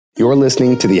You're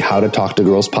listening to the How to Talk to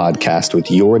Girls podcast with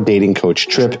your dating coach,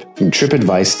 Trip, from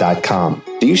tripadvice.com.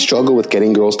 Do you struggle with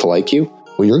getting girls to like you?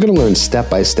 Well, you're going to learn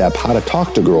step-by-step how to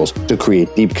talk to girls to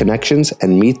create deep connections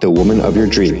and meet the woman of your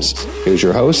dreams. Here's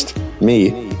your host,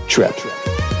 me, Trip.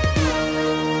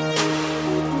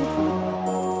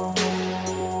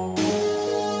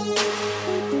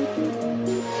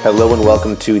 Hello and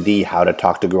welcome to the How to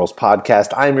Talk to Girls podcast.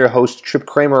 I'm your host, Trip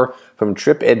Kramer from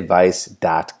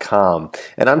tripadvice.com.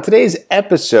 And on today's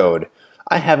episode,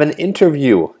 I have an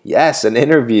interview. Yes, an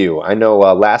interview. I know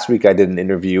last week I did an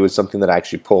interview. It's something that I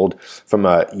actually pulled from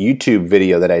a YouTube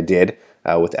video that I did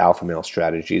with Alpha Male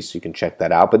Strategies, so you can check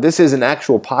that out. But this is an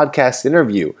actual podcast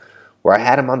interview where I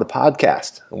had him on the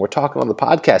podcast. And we're talking on the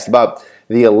podcast about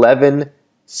the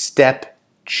 11-step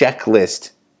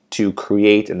checklist to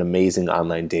create an amazing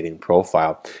online dating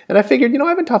profile. And I figured, I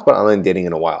haven't talked about online dating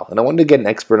in a while, and I wanted to get an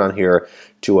expert on here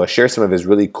to share some of his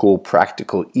really cool,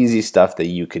 practical, easy stuff that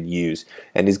you could use.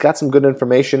 And he's got some good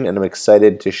information, and I'm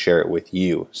excited to share it with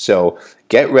you. So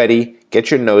get ready,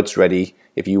 get your notes ready.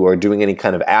 If you are doing any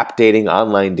kind of app dating,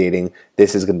 online dating,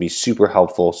 this is going to be super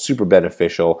helpful, super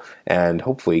beneficial, and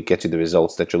hopefully get you the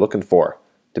results that you're looking for.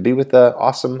 To be with an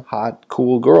awesome, hot,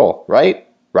 cool girl, right?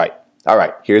 Right. All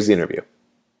right, here's the interview.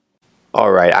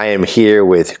 All right, I am here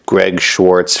with Greg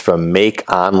Schwartz from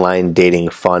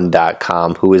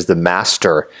MakeOnlineDatingFun.com, who is the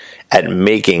master at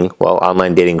making,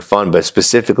 online dating fun, but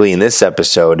specifically in this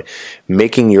episode,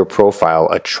 making your profile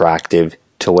attractive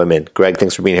to women. Greg,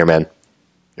 thanks for being here, man.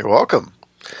 You're welcome.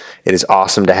 It is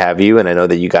awesome to have you, and I know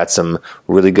that you got some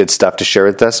really good stuff to share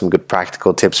with us, some good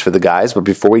practical tips for the guys. But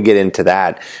before we get into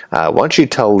that, why don't you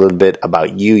tell a little bit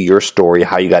about you, your story,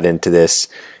 how you got into this,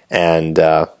 and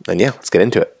let's get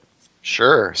into it.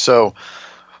 Sure. So,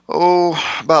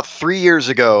 about 3 years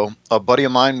ago, a buddy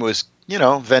of mine was,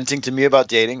 venting to me about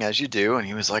dating, as you do. And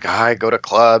he was like, I go to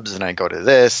clubs and I go to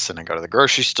this and I go to the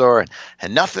grocery store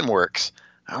and nothing works.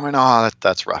 I went,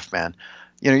 that's rough, man.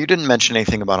 You didn't mention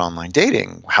anything about online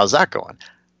dating. How's that going?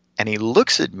 And he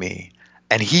looks at me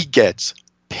and he gets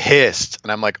pissed.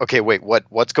 And I'm like, okay, wait,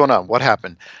 what's going on? What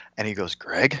happened? And he goes,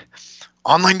 Greg,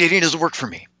 online dating doesn't work for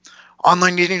me.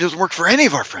 Online dating doesn't work for any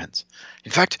of our friends.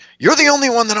 In fact, you're the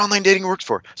only one that online dating works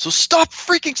for. So stop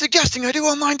freaking suggesting I do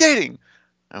online dating.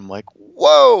 I'm like,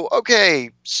 whoa,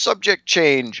 okay, subject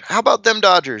change. How about them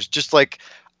Dodgers? Just like,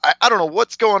 I don't know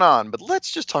what's going on, but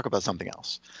let's just talk about something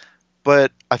else.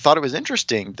 But I thought it was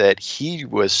interesting that he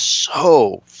was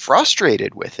so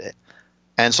frustrated with it.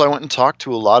 And so I went and talked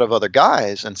to a lot of other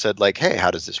guys and said like, hey,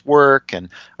 how does this work? And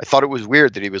I thought it was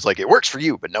weird that he was like, it works for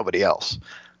you, but nobody else.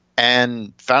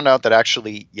 And found out that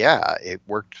actually, it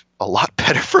worked a lot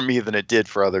better for me than it did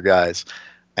for other guys.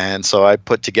 And so I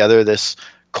put together this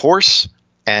course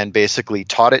and basically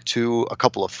taught it to a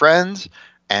couple of friends.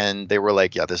 And they were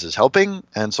like, yeah, this is helping.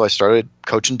 And so I started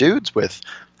coaching dudes with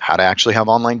how to actually have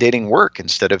online dating work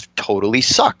instead of totally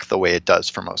suck the way it does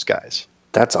for most guys.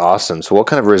 That's awesome. So what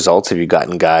kind of results have you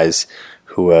gotten guys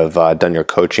who have done your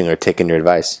coaching or taken your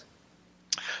advice?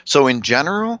 So in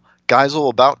general, guys will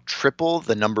about triple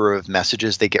the number of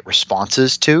messages they get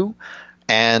responses to.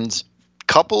 And a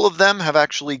couple of them have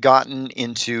actually gotten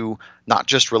into not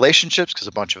just relationships, because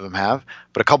a bunch of them have,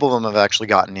 but a couple of them have actually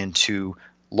gotten into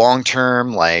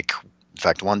long-term, in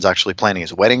fact, one's actually planning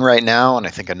his wedding right now, and I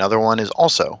think another one is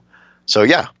also. So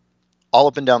all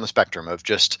up and down the spectrum of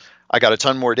just, I got a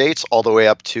ton more dates all the way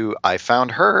up to I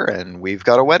found her and we've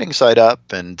got a wedding site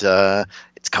up and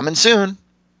it's coming soon.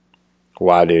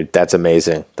 Wow, dude, that's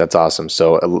amazing. That's awesome.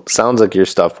 So it sounds like your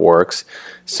stuff works.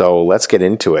 So let's get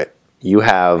into it. You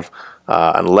have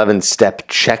an 11-step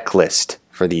checklist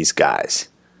for these guys.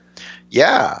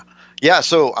 Yeah.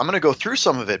 So I'm going to go through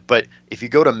some of it, but if you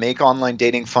go to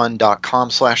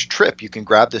makeonlinedatingfun.com/trip, you can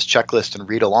grab this checklist and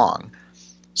read along.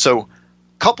 So a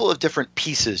couple of different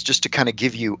pieces just to kind of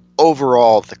give you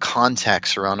overall the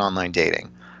context around online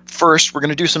dating. First, we're going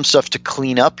to do some stuff to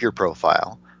clean up your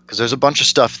profile because there's a bunch of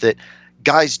stuff that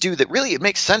guys do that really it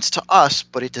makes sense to us,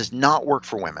 but it does not work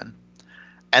for women.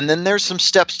 And then there's some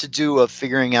steps to do of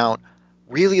figuring out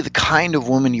really the kind of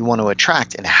woman you want to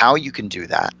attract and how you can do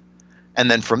that.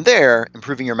 And then from there,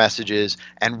 improving your messages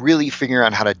and really figuring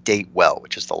out how to date well,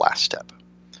 which is the last step.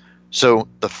 So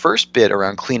the first bit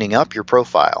around cleaning up your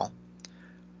profile,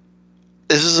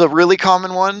 this is a really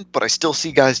common one, but I still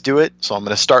see guys do it, so I'm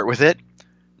going to start with it.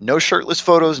 No shirtless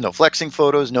photos, no flexing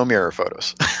photos, no mirror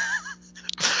photos.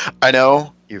 I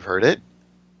know, you've heard it,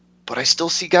 but I still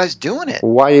see guys doing it.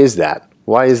 Why is that?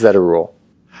 Why is that a rule?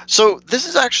 So this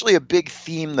is actually a big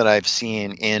theme that I've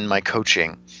seen in my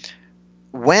coaching.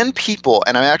 when people,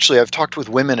 and I've talked with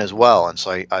women as well, and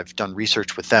so I've done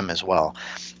research with them as well.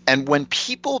 And when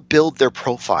people build their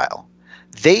profile,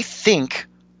 they think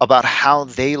about how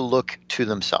they look to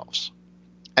themselves.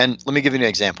 And let me give you an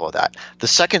example of that. The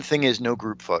second thing is no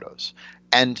group photos.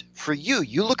 And for you,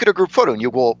 you look at a group photo and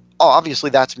you go, oh, obviously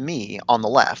that's me on the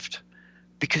left,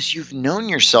 because you've known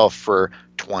yourself for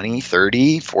 20,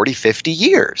 30, 40, 50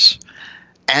 years.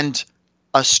 And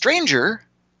a stranger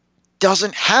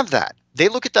doesn't have that. They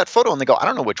look at that photo and they go, I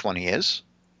don't know which one he is.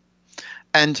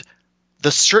 And the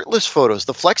shirtless photos,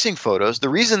 the flexing photos, the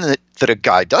reason that a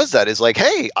guy does that is like,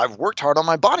 hey, I've worked hard on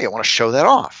my body. I want to show that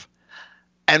off.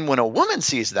 And when a woman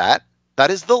sees that,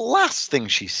 that is the last thing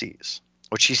she sees.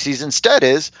 What she sees instead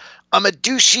is, I'm a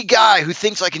douchey guy who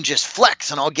thinks I can just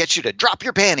flex and I'll get you to drop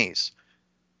your panties.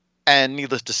 And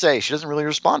needless to say, she doesn't really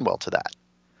respond well to that.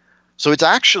 So it's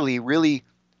actually really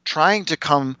trying to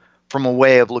come from a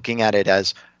way of looking at it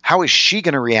as, how is she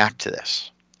going to react to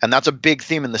this? And that's a big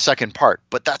theme in the second part,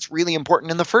 but that's really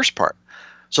important in the first part.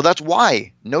 So that's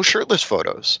why no shirtless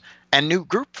photos and new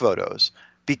group photos,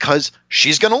 because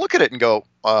she's going to look at it and go,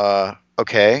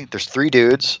 okay, there's three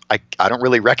dudes. I don't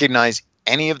really recognize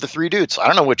any of the three dudes. I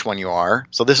don't know which one you are.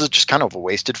 So this is just kind of a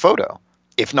wasted photo,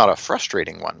 if not a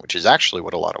frustrating one, which is actually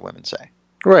what a lot of women say.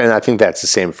 Right, and I think that's the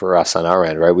same for us on our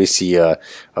end, right? We see a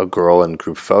girl in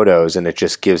group photos, and it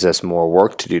just gives us more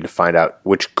work to do to find out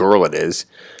which girl it is,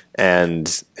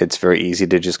 and it's very easy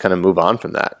to just kind of move on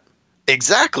from that.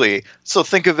 Exactly. So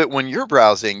think of it when you're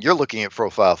browsing, you're looking at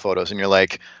profile photos, and you're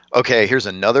like, okay, here's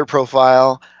another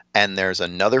profile, and there's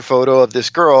another photo of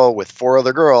this girl with four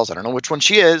other girls. I don't know which one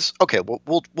she is. Okay,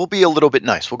 we'll be a little bit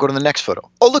nice. We'll go to the next photo.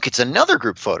 Oh, look, it's another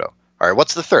group photo. All right,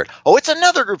 what's the third? Oh, it's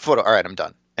another group photo. All right, I'm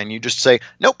done. And you just say,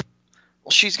 nope.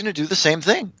 Well, she's going to do the same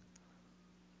thing.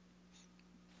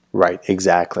 Right,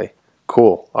 exactly.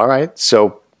 Cool. All right,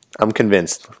 so I'm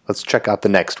convinced. Let's check out the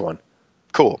next one.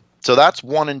 Cool. So that's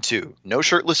 1 and 2. No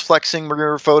shirtless flexing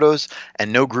mirror photos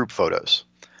and no group photos.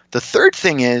 The third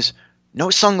thing is no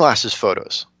sunglasses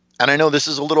photos. And I know this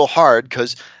is a little hard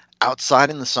because outside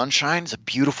in the sunshine is a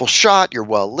beautiful shot. You're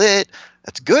well lit.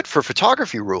 That's good for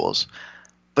photography rules.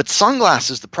 But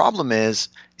sunglasses, the problem is,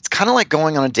 it's kind of like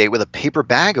going on a date with a paper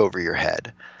bag over your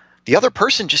head. The other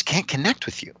person just can't connect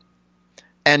with you.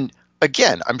 And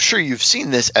again, I'm sure you've seen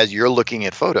this as you're looking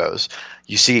at photos.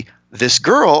 You see this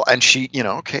girl and she,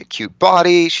 okay, cute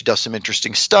body. She does some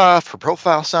interesting stuff. Her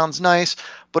profile sounds nice.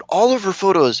 But all of her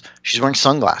photos, she's wearing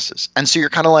sunglasses. And so you're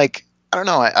kind of like, I don't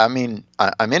know.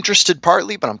 I'm interested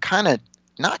partly, but I'm kind of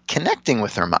not connecting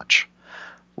with her much.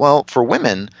 Well, for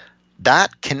women,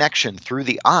 that connection through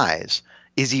the eyes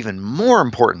is even more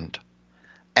important.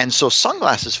 And so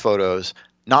sunglasses photos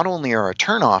not only are a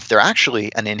turnoff, they're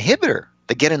actually an inhibitor.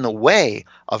 They get in the way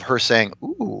of her saying,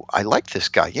 ooh, I like this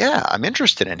guy. Yeah, I'm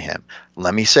interested in him.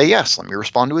 Let me say yes. Let me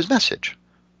respond to his message.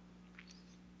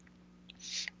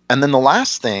 And then the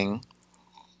last thing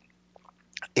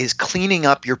is cleaning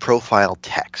up your profile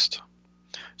text.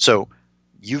 So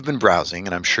you've been browsing,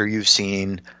 and I'm sure you've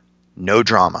seen no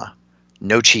drama,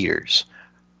 no cheaters,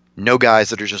 no guys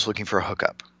that are just looking for a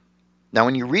hookup. Now,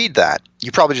 when you read that,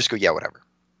 you probably just go, yeah, whatever.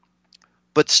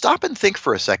 But stop and think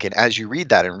for a second as you read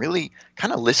that and really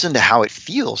kind of listen to how it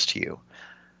feels to you.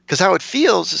 Because how it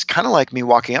feels is kind of like me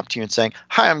walking up to you and saying,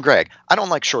 hi, I'm Greg. I don't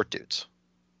like short dudes.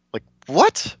 Like,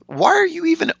 what? Why are you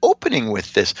even opening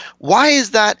with this? Why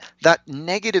is that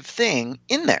negative thing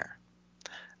in there?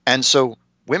 And so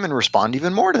women respond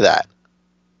even more to that.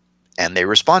 And they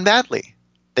respond badly.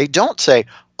 They don't say,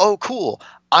 oh, cool,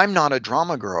 I'm not a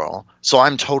drama girl, so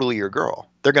I'm totally your girl.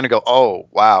 They're going to go, oh,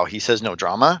 wow, he says no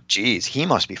drama? Geez, he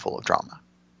must be full of drama.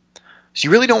 So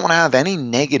you really don't want to have any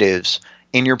negatives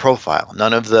in your profile.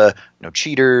 None of the no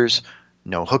cheaters,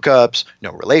 no hookups,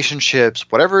 no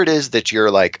relationships, whatever it is that you're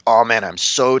like, oh, man, I'm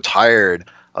so tired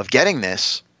of getting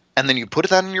this. And then you put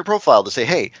that in your profile to say,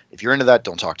 hey, if you're into that,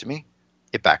 don't talk to me.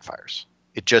 It backfires.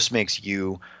 It just makes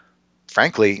you,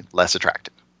 frankly, less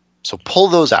attractive. So pull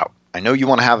those out. I know you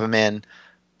want to have them in,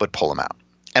 but pull them out.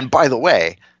 And by the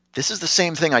way, this is the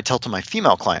same thing I tell to my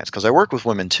female clients because I work with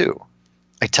women too.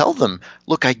 I tell them,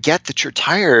 look, I get that you're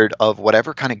tired of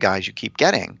whatever kind of guys you keep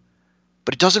getting,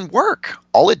 but it doesn't work.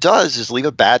 All it does is leave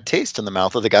a bad taste in the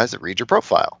mouth of the guys that read your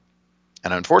profile.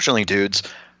 And unfortunately, dudes,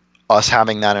 us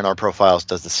having that in our profiles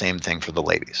does the same thing for the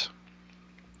ladies.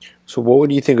 So what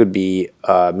would you think would be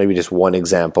maybe just one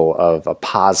example of a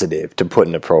positive to put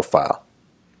in a profile?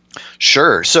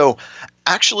 Sure. So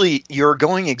actually, you're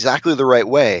going exactly the right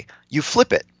way. You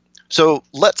flip it. So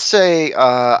let's say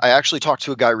I actually talked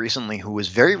to a guy recently who was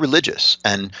very religious,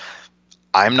 and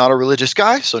I'm not a religious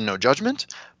guy, so no judgment,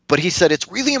 But he said, it's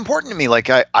really important to me. Like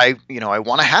I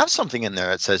want to have something in there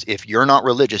that says, if you're not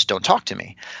religious, don't talk to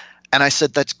me. And I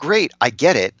said, that's great. I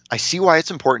get it. I see why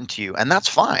it's important to you. And that's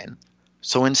fine.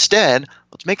 So instead,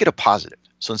 let's make it a positive.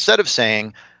 So instead of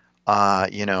saying,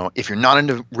 if you're not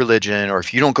into religion or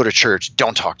if you don't go to church,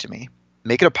 don't talk to me,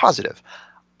 make it a positive.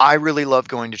 I really love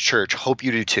going to church. Hope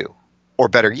you do too. Or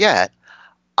better yet,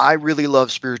 I really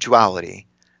love spirituality.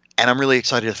 And I'm really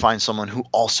excited to find someone who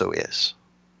also is.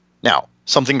 Now,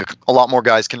 something a lot more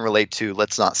guys can relate to,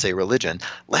 let's not say religion,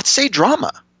 let's say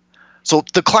drama. So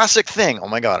the classic thing, oh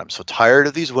my God, I'm so tired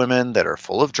of these women that are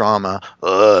full of drama.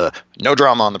 No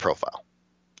drama on the profile.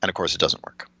 And of course, it doesn't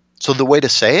work. So the way to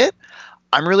say it,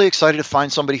 I'm really excited to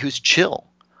find somebody who's chill.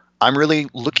 I'm really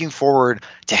looking forward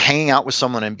to hanging out with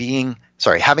someone and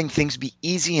having things be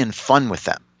easy and fun with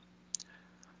them.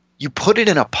 You put it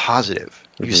in a positive.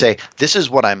 You say, this is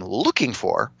what I'm looking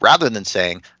for, rather than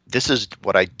saying, this is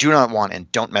what I do not want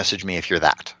and don't message me if you're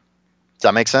that. Does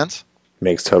that make sense?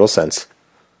 Makes total sense.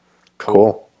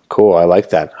 Cool. I like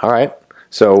that. All right.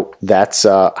 So that's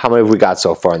how many have we got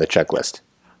so far on the checklist?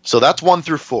 So that's 1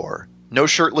 through 4. No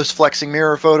shirtless flexing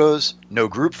mirror photos. No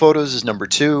group photos is number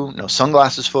 2. No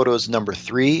sunglasses photos is number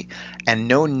 3. And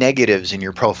no negatives in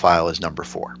your profile is number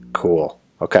 4. Cool.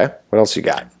 Okay. What else you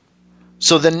got?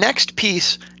 So the next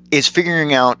piece is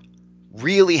figuring out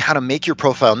really how to make your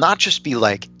profile not just be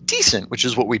like decent, which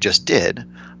is what we just did,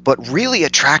 but really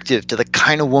attractive to the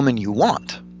kind of woman you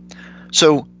want.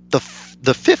 So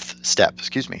the fifth step,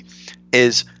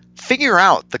 is figure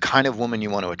out the kind of woman you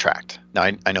want to attract.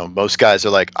 Now, I know most guys are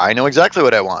like, I know exactly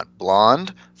what I want.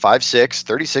 Blonde, 5'6",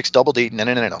 36, double D.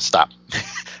 No, stop.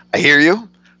 I hear you.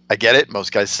 I get it.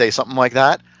 Most guys say something like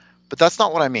that. But that's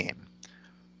not what I mean.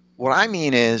 What I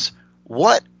mean is,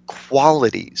 what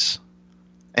qualities,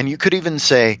 and you could even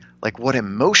say, like, what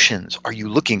emotions are you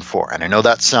looking for? And I know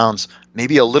that sounds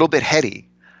maybe a little bit heady,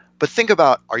 but think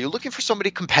about, are you looking for somebody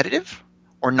competitive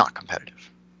or not competitive?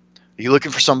 Are you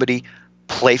looking for somebody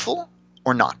playful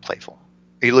or not playful?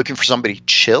 Are you looking for somebody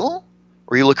chill,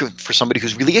 or are you looking for somebody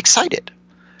who's really excited?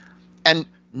 And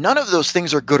none of those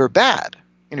things are good or bad.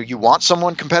 You want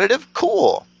someone competitive?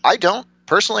 Cool. I don't.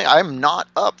 Personally, I'm not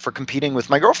up for competing with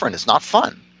my girlfriend. It's not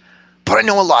fun. But I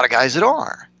know a lot of guys that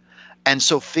are. And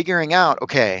so figuring out,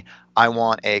 okay, I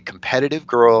want a competitive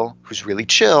girl who's really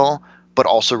chill, but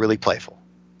also really playful.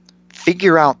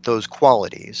 Figure out those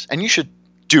qualities. And you should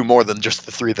do more than just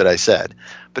the 3 that I said.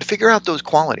 But figure out those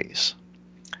qualities.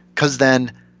 Because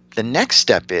then the next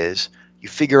step is you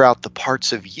figure out the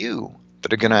parts of you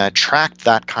that are going to attract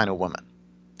that kind of woman.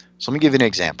 So let me give you an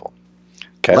example.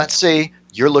 Okay. Let's say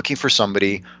you're looking for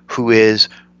somebody who is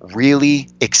really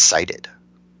excited.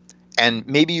 And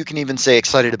maybe you can even say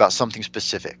excited about something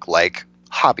specific, like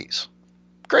hobbies.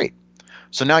 Great.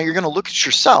 So now you're going to look at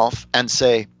yourself and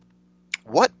say,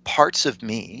 what parts of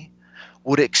me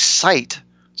would attract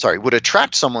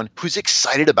someone who's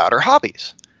excited about her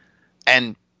hobbies?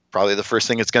 And probably the first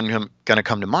thing that's going to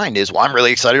come to mind is, well, I'm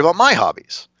really excited about my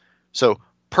hobbies. So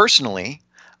personally,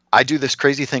 I do this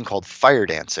crazy thing called fire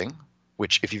dancing,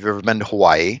 which if you've ever been to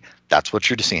Hawaii, that's what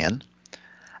you're seeing.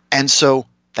 And so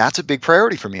that's a big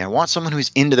priority for me. I want someone who's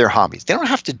into their hobbies. They don't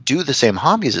have to do the same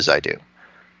hobbies as I do.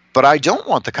 But I don't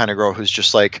want the kind of girl who's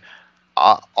just like,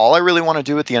 all I really want to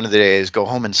do at the end of the day is go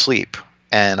home and sleep.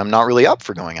 And I'm not really up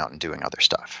for going out and doing other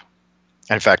stuff.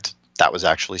 And in fact, that was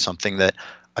actually something that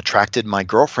attracted my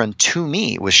girlfriend to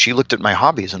me, was she looked at my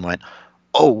hobbies and went,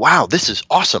 oh, wow, this is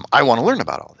awesome. I want to learn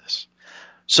about all this.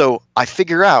 So I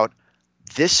figure out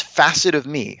this facet of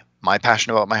me, my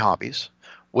passion about my hobbies,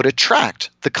 would attract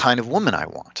the kind of woman I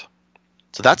want.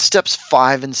 So that's steps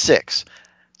 5 and 6.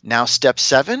 Now step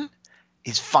 7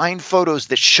 is find photos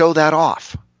that show that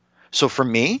off. So for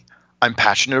me, I'm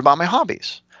passionate about my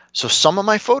hobbies. So some of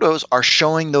my photos are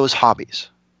showing those hobbies.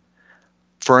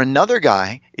 For another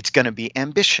guy, it's going to be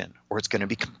ambition, or it's going to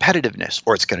be competitiveness,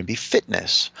 or it's going to be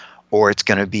fitness, or it's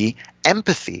going to be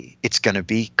empathy. It's going to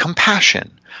be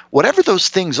compassion. Whatever those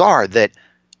things are that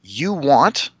you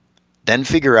want, then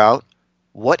figure out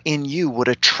what in you would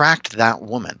attract that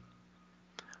woman.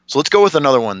 So let's go with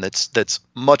another one that's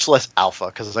much less alpha,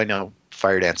 because I know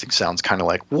fire dancing sounds kind of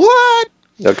like, what?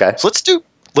 Okay. So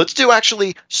let's do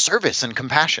actually service and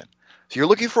compassion. So you're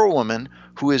looking for a woman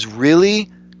who is really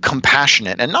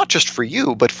compassionate, and not just for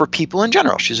you, but for people in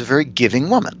general. She's a very giving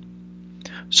woman.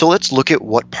 So let's look at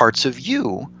what parts of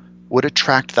you would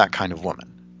attract that kind of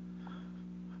woman.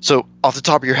 So off the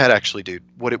top of your head, actually, dude,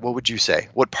 what would you say?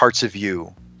 What parts of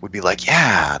you would be like,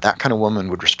 yeah, that kind of woman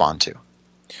would respond to?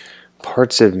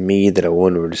 Parts of me that a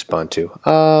woman would respond to.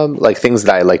 Like things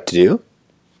that I like to do?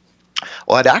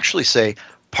 Well, I'd actually say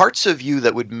parts of you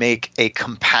that would make a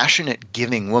compassionate,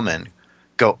 giving woman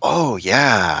go, oh,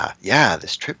 yeah,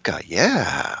 this Trip guy,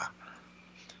 yeah.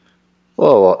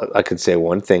 Well, I could say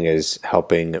one thing is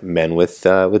helping men with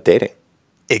dating.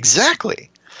 Exactly.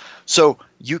 So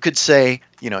you could say,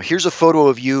 here's a photo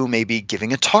of you maybe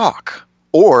giving a talk.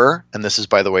 Or, and this is,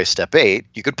 by the way, step 8,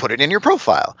 you could put it in your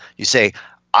profile. You say,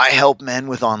 I help men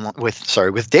with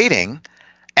dating,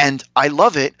 and I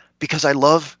love it because I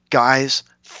love guys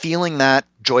feeling that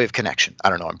joy of connection. I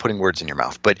don't know, I'm putting words in your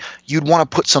mouth, but you'd want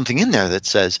to put something in there that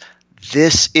says,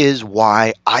 this is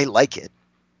why I like it.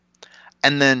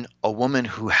 And then a woman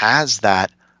who has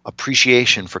that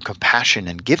appreciation for compassion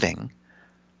and giving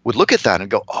would look at that and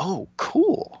go, oh,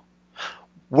 cool.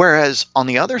 Whereas on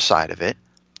the other side of it,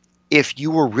 if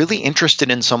you were really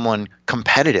interested in someone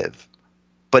competitive,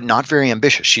 but not very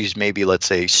ambitious, she's maybe, let's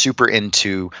say, super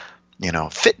into,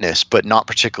 fitness, but not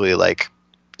particularly like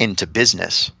into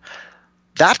business,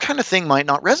 that kind of thing might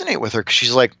not resonate with her because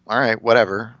she's like, all right,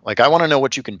 whatever. Like, I want to know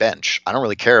what you can bench. I don't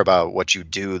really care about what you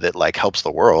do that like helps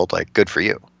the world. Like, good for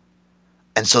you.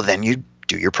 And so then you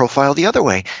do your profile the other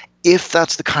way if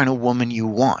that's the kind of woman you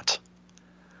want.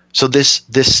 So this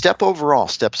step overall,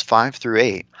 steps 5 through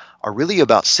 8, are really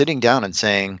about sitting down and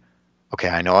saying, okay,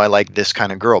 I know I like this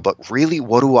kind of girl, but really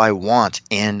what do I want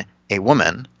in a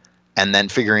woman? And then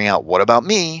figuring out what about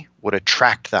me would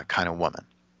attract that kind of woman.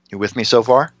 You with me so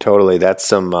far? Totally. That's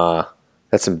some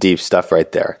deep stuff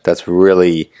right there. That's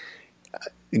really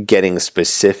getting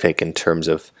specific in terms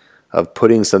of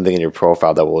putting something in your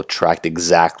profile that will attract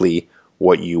exactly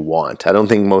what you want. I don't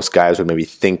think most guys would maybe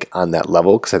think on that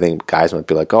level, because I think guys might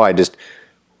be like, oh, I just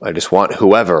want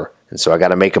whoever. And so I got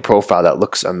to make a profile that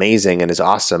looks amazing and is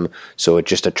awesome, so it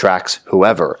just attracts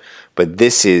whoever. But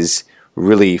this is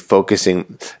really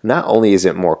focusing, not only is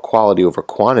it more quality over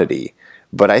quantity,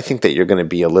 but I think that you're going to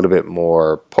be a little bit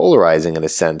more polarizing in a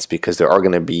sense, because there are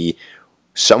going to be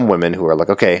some women who are like,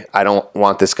 okay, I don't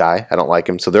want this guy, I don't like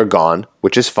him, so they're gone,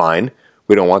 which is fine.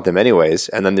 We don't want them anyways.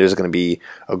 And then there's going to be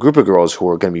a group of girls who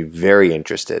are going to be very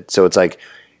interested. So it's like,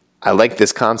 I like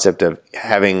this concept of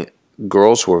having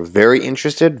girls who are very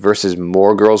interested versus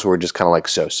more girls who are just kind of like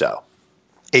so-so.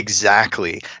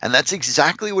 Exactly. And that's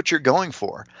exactly what you're going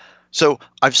for. So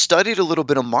I've studied a little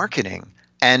bit of marketing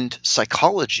and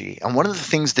psychology. And one of the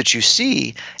things that you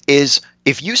see is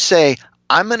if you say,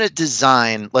 I'm going to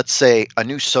design, let's say, a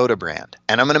new soda brand,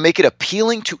 and I'm going to make it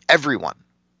appealing to everyone,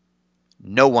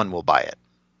 no one will buy it.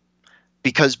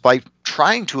 Because by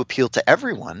trying to appeal to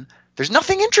everyone, there's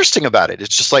nothing interesting about it.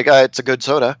 It's just like, it's a good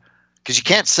soda. Because you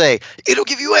can't say, it'll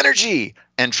give you energy,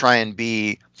 and try and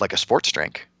be like a sports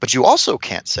drink. But you also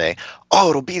can't say, oh,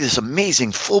 it'll be this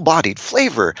amazing full-bodied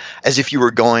flavor, as if you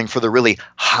were going for the really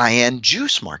high-end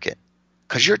juice market.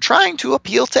 Because you're trying to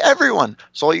appeal to everyone.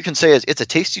 So all you can say is, it's a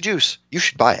tasty juice. You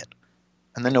should buy it.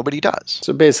 And then nobody does.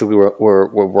 So basically, we're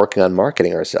working on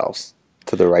marketing ourselves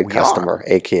to the right customer,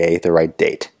 a.k.a. the right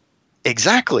date.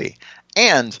 Exactly.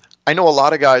 And I know a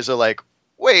lot of guys are like,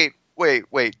 wait.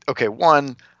 Okay,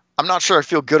 one, I'm not sure I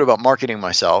feel good about marketing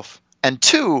myself. And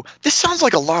two, this sounds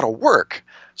like a lot of work.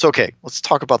 So, okay, let's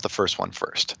talk about the first one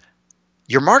first.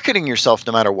 You're marketing yourself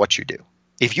no matter what you do.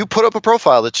 If you put up a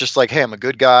profile that's just like, hey, I'm a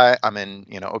good guy, I'm in,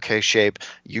 okay shape,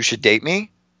 you should date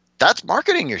me, that's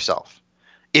marketing yourself.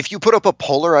 If you put up a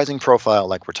polarizing profile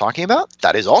like we're talking about,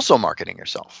 that is also marketing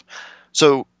yourself.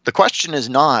 So the question is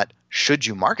not, should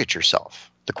you market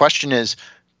yourself? The question is,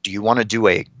 do you want to do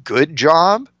a good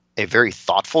job, a very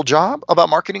thoughtful job about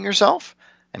marketing yourself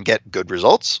and get good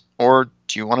results? Or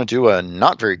do you want to do a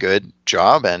not very good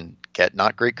job and get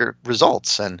not great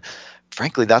results? And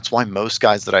frankly, that's why most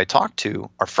guys that I talk to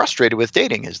are frustrated with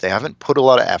dating, is they haven't put a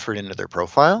lot of effort into their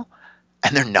profile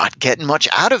and they're not getting much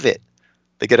out of it.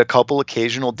 They get a couple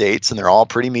occasional dates and they're all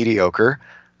pretty mediocre.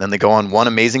 Then they go on one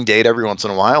amazing date every once in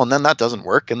a while, and then that doesn't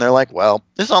work. And they're like, well,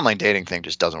 this online dating thing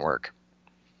just doesn't work.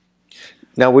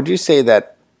 Now, would you say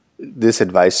that this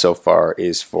advice so far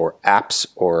is for apps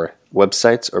or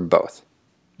websites or both?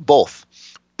 Both.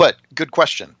 But good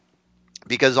question.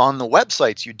 Because on the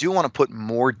websites, you do want to put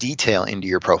more detail into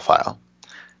your profile.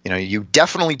 You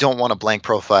definitely don't want a blank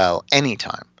profile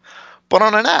anytime. But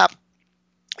on an app,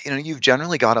 you've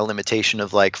generally got a limitation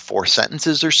of like 4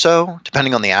 sentences or so.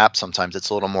 Depending on the app, sometimes it's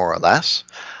a little more or less.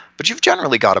 But you've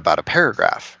generally got about a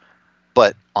paragraph.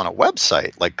 But on a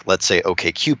website, like let's say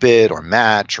OkCupid or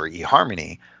Match or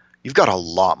eHarmony, you've got a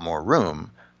lot more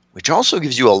room, which also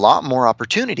gives you a lot more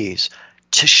opportunities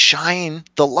to shine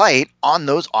the light on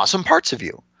those awesome parts of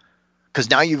you. Because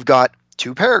now you've got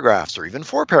 2 paragraphs or even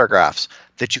 4 paragraphs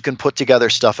that you can put together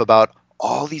stuff about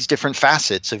all these different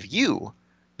facets of you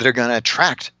that are going to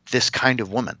attract this kind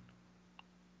of woman.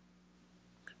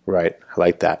 Right. I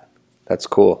like that. That's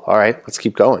cool. All right, let's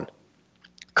keep going.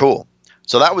 Cool.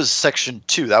 So that was section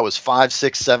 2. That was 5,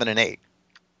 6, 7, and 8.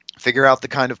 Figure out the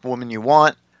kind of woman you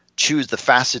want, choose the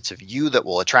facets of you that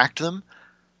will attract them,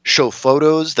 show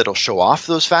photos that'll show off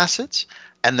those facets,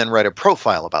 and then write a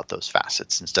profile about those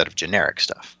facets instead of generic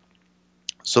stuff.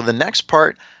 So the next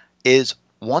part is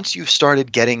once you've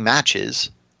started getting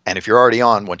matches, and if you're already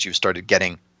on, once you've started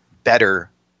getting better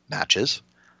matches,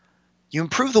 you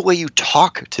improve the way you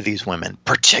talk to these women,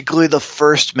 particularly the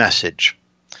first message.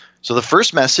 So the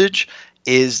first message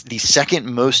is the second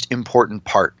most important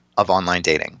part of online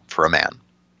dating for a man.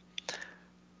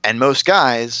 And most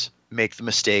guys make the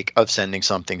mistake of sending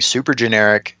something super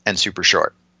generic and super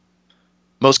short.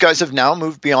 Most guys have now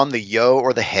moved beyond the yo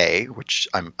or the hey, which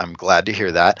I'm glad to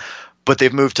hear that, but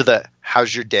they've moved to the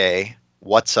how's your day,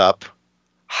 what's up,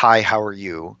 hi, how are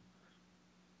you?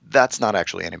 That's not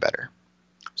actually any better.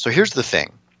 So here's the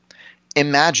thing.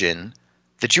 Imagine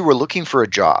that you were looking for a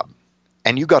job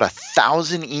and you got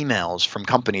 1,000 emails from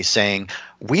companies saying,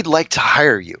 we'd like to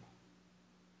hire you.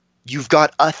 You've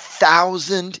got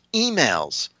 1,000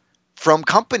 emails from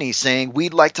companies saying,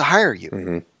 we'd like to hire you.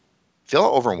 Mm-hmm. Feel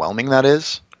how overwhelming that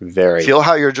is? Very. Feel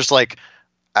how you're just like,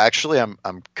 actually,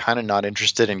 I'm kind of not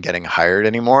interested in getting hired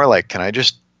anymore. Like, can I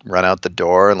just run out the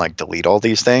door and like delete all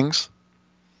these things?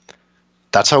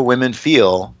 That's how women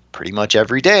feel pretty much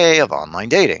every day of online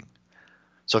dating.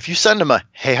 So if you send them a,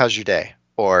 hey, how's your day?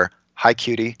 Or, hi,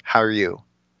 cutie, how are you?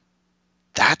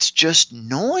 That's just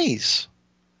noise.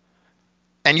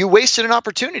 And you wasted an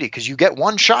opportunity because you get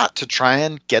one shot to try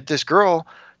and get this girl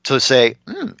to say,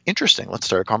 interesting, let's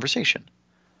start a conversation.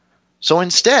 So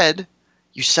instead,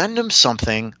 you send them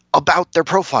something about their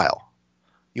profile.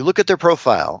 You look at their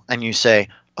profile and you say,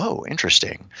 oh,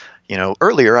 interesting. You know,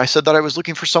 earlier I said that I was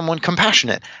looking for someone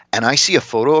compassionate, and I see a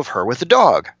photo of her with a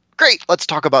dog. Great, let's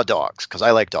talk about dogs because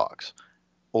I like dogs.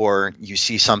 Or you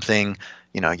see something,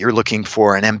 you know, you're looking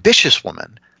for an ambitious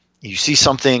woman. You see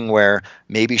something where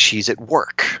maybe she's at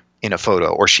work in a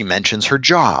photo or she mentions her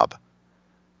job.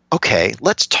 Okay,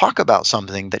 let's talk about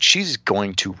something that she's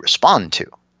going to respond to.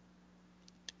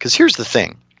 Because here's the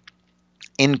thing.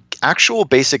 In actual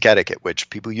basic etiquette, which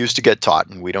people used to get taught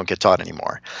and we don't get taught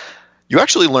anymore, you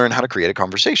actually learn how to create a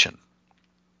conversation.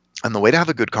 And the way to have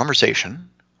a good conversation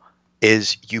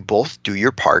is you both do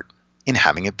your part in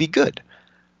having it be good.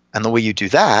 And the way you do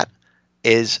that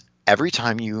is every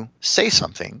time you say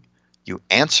something, you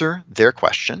answer their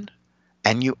question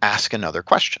and you ask another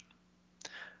question.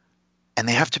 And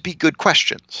they have to be good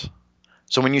questions.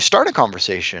 So when you start a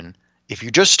conversation, if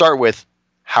you just start with,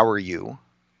 how are you?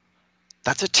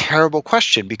 That's a terrible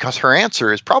question because her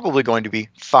answer is probably going to be,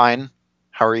 fine,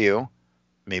 how are you?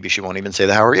 Maybe she won't even say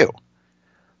the how are you.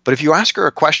 But if you ask her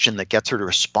a question that gets her to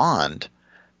respond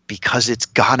because it's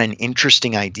got an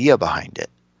interesting idea behind it,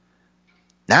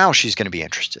 now she's going to be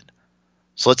interested.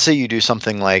 So let's say you do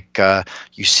something like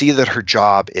you see that her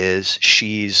job is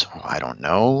she's, I don't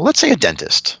know, let's say a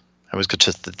dentist. I was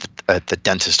to the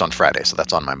dentist on Friday, so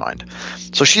that's on my mind.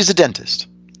 So she's a dentist.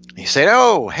 You say,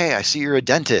 oh, hey, I see you're a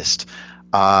dentist.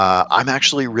 I'm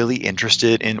actually really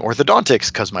interested in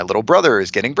orthodontics because my little brother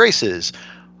is getting braces.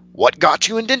 What got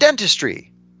you into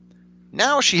dentistry?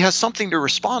 Now she has something to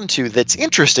respond to that's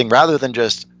interesting rather than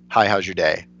just, hi, how's your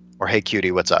day? Or, hey,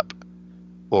 cutie, what's up?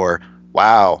 Or,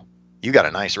 wow, you got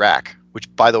a nice rack,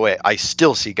 which, by the way, I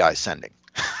still see guys sending.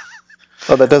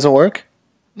 Oh, that doesn't work?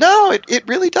 No, it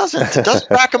really doesn't. It doesn't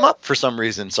rack them up for some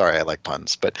reason. Sorry, I like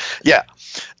puns, but yeah.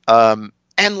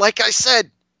 And like I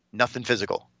said, nothing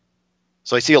physical.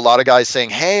 So I see a lot of guys saying,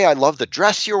 hey, I love the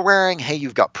dress you're wearing. Hey,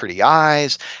 you've got pretty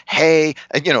eyes. Hey,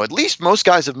 and you know, at least most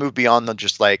guys have moved beyond the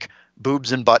just like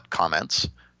boobs and butt comments.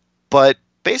 But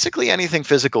basically anything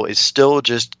physical is still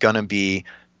just going to be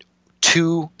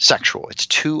too sexual. It's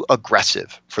too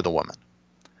aggressive for the woman.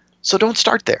 So don't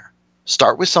start there.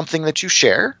 Start with something that you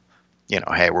share. You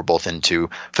know, hey, we're both into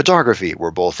photography.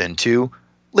 We're both into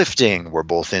lifting. We're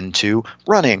both into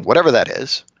running, whatever that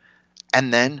is.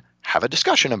 And then have a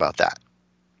discussion about that.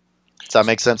 Does that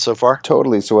make sense so far?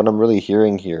 Totally. So what I'm really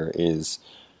hearing here is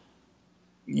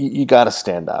you got to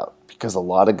stand out because a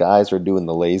lot of guys are doing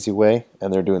the lazy way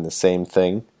and they're doing the same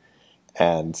thing.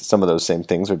 And some of those same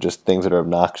things are just things that are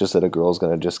obnoxious that a girl's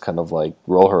going to just kind of like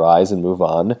roll her eyes and move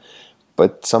on.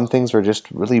 But some things are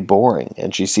just really boring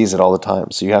and she sees it all the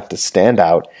time. So you have to stand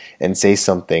out and say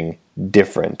something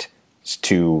different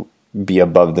to be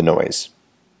above the noise.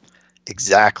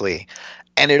 Exactly.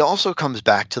 And it also comes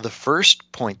back to the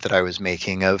first point that I was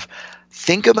making of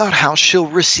think about how she'll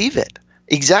receive it.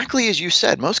 Exactly as you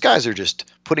said, most guys are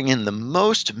just putting in the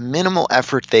most minimal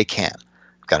effort they can.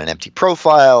 got an empty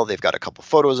profile. They've got a couple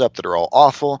photos up that are all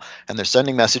awful. And they're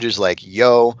sending messages like,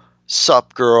 yo,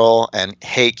 sup girl, and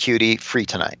hey cutie, free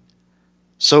tonight.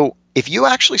 So if you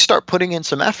actually start putting in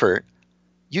some effort,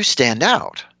 you stand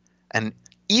out. And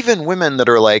even women that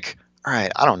are like, all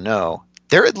right, I don't know,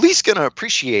 they're at least going to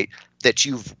appreciate that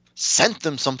you've sent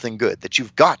them something good, that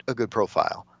you've got a good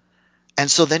profile.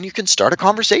 And so then you can start a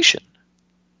conversation.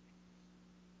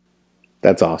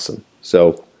 That's awesome.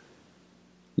 So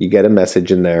you get a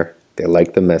message in there. They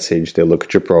like the message. They look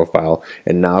at your profile.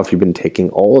 And now if you've been taking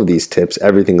all of these tips,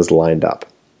 everything is lined up.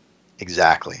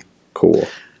 Exactly. Cool.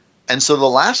 And so the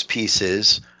last piece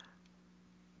is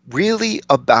really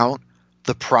about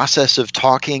the process of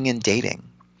talking and dating.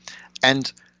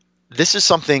 And this is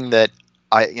something that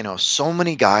so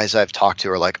many guys I've talked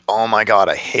to are like, oh my God,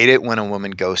 I hate it when a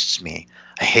woman ghosts me.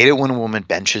 I hate it when a woman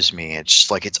benches me. It's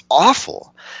just like, it's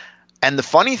awful. And the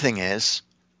funny thing is,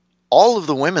 all of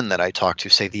the women that I talk to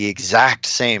say the exact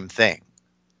same thing.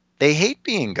 They hate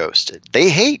being ghosted. They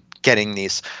hate getting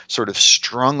these sort of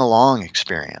strung along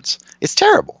experience. It's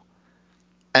terrible.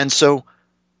 And so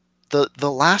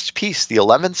the last piece, the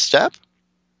 11th step,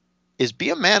 is be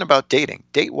a man about dating.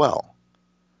 Date well.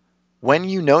 When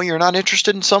you know you're not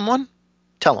interested in someone,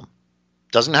 tell them.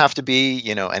 Doesn't have to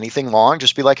be, anything long.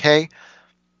 Just be like, hey,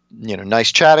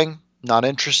 nice chatting, not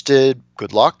interested,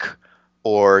 good luck.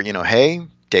 Or, hey,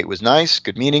 date was nice,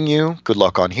 good meeting you, good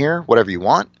luck on here, whatever you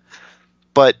want.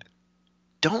 But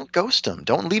don't ghost them.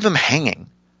 Don't leave them hanging.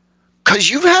 Because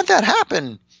you've had that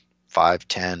happen 5,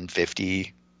 10,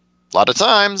 50, a lot of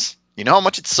times. You know how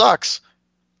much it sucks.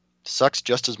 Sucks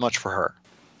just as much for her.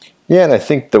 Yeah, and I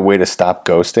think the way to stop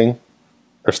ghosting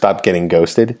or stop getting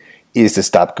ghosted is to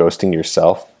stop ghosting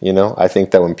yourself. I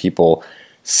think that when people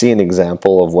see an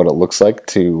example of what it looks like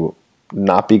to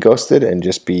not be ghosted and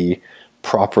just be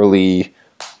properly,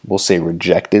 we'll say,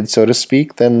 rejected, so to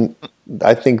speak, then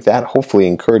I think that hopefully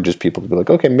encourages people to be like,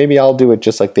 okay, maybe I'll do it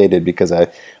just like they did because I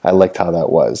liked how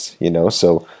that was,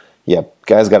 So, yeah,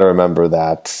 guys got to remember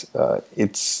that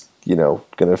it's, going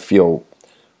to feel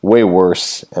way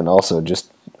worse and also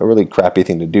just a really crappy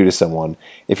thing to do to someone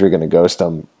if you're going to ghost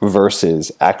them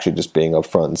versus actually just being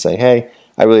upfront and saying, hey,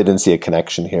 I really didn't see a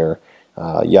connection here,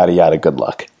 yada, yada, good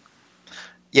luck.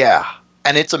 Yeah,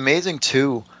 and it's amazing,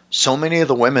 too. So many of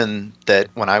the women that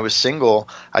when I was single,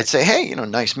 I'd say, hey,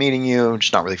 nice meeting you,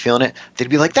 just not really feeling it. They'd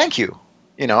be like, thank you.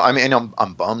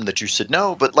 I'm bummed that you said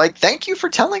no, but like, thank you for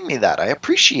telling me that. I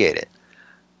appreciate it.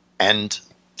 And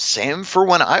same for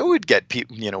when I would get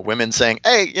people, women saying,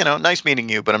 hey, nice meeting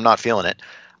you, but I'm not feeling it.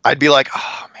 I'd be like,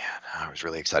 oh man, I was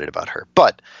really excited about her,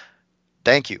 but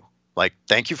thank you. Like,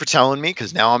 thank you for telling me,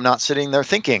 because now I'm not sitting there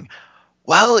thinking,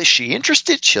 well, is she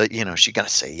interested? She going to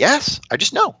say yes? I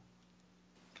just know.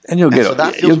 And you'll get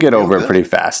over it pretty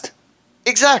fast.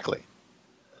 Exactly.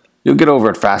 You'll get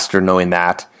over it faster knowing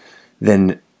that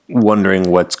than wondering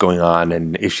what's going on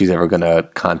and if she's ever going to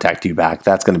contact you back.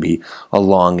 That's going to be a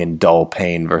long and dull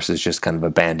pain versus just kind of a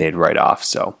Band-Aid right off.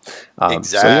 So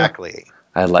exactly. So yeah,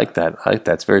 I like that.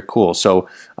 It's very cool. So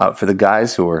for the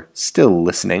guys who are still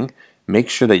listening, make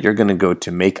sure that you're going to go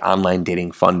to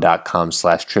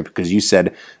makeonlinedatingfun.com/trip because you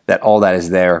said that all that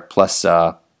is there plus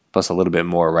a little bit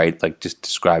more, right? Like just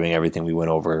describing everything we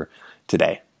went over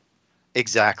today.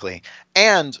 Exactly.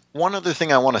 And one other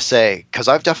thing I want to say, because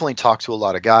I've definitely talked to a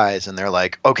lot of guys and they're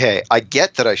like, okay, I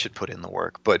get that I should put in the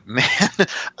work, but man,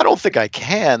 I don't think I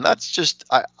can. That's just,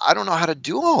 I don't know how to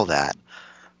do all that.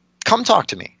 Come talk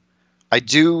to me. I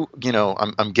do,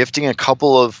 I'm gifting a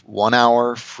couple of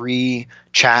 1-hour free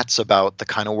chats about the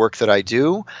kind of work that I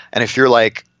do. And if you're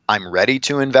like, I'm ready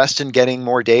to invest in getting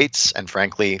more dates and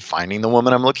frankly, finding the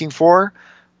woman I'm looking for,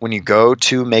 when you go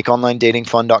to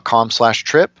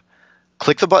makeonlinedatingfun.com/trip,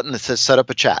 click the button that says set up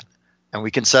a chat and we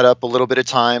can set up a little bit of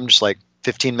time, just like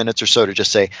 15 minutes or so to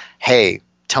just say, hey,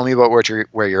 tell me about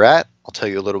where you're at. I'll tell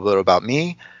you a little bit about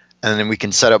me. And then we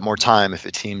can set up more time if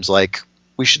it seems like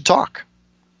we should talk.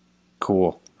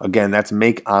 Cool. Again, that's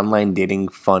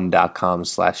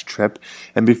makeonlinedatingfun.com/trip.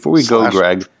 And before we go,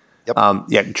 Greg, yep.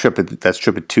 Trip, that's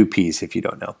Trip at 2 P's if you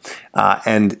don't know.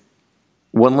 And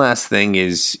one last thing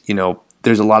is,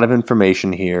 there's a lot of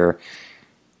information here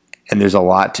and there's a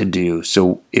lot to do.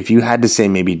 So if you had to say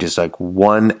maybe just like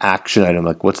one action item,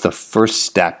 like what's the first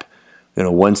step,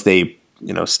 once they,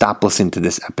 stop listening to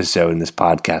this episode in this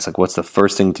podcast, like what's the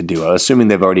first thing to do? Assuming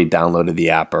they've already downloaded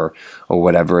the app or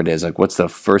whatever it is, like what's the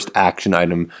first action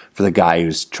item for the guy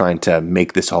who's trying to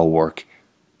make this all work?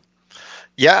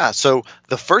 Yeah, so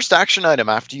the first action item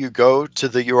after you go to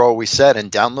the URL we said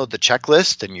and download the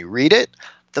checklist and you read it,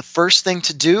 the first thing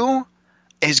to do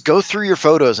is go through your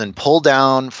photos and pull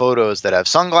down photos that have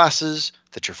sunglasses,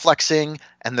 that you're flexing,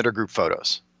 and that are group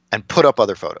photos, and put up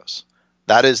other photos.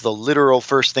 That is the literal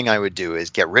first thing I would do, is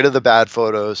get rid of the bad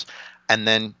photos and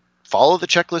then follow the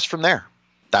checklist from there.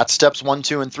 That's steps 1,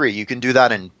 2, and 3. You can do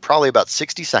that in probably about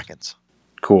 60 seconds.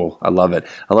 Cool. I love it.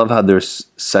 I love how there's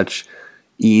such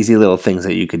easy little things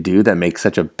that you could do that make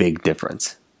such a big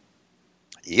difference.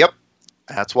 Yep.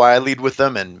 That's why I lead with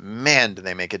them, and man, do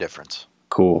they make a difference.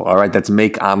 Cool. All right. That's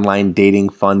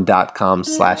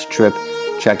makeonlinedatingfun.com/trip.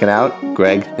 Check it out.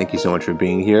 Greg, thank you so much for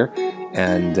being here.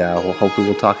 And hopefully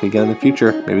we'll talk again in the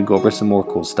future. Maybe go over some more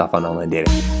cool stuff on online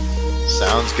dating.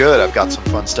 Sounds good. I've got some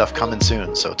fun stuff coming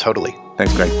soon, so totally.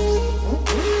 Thanks, Greg.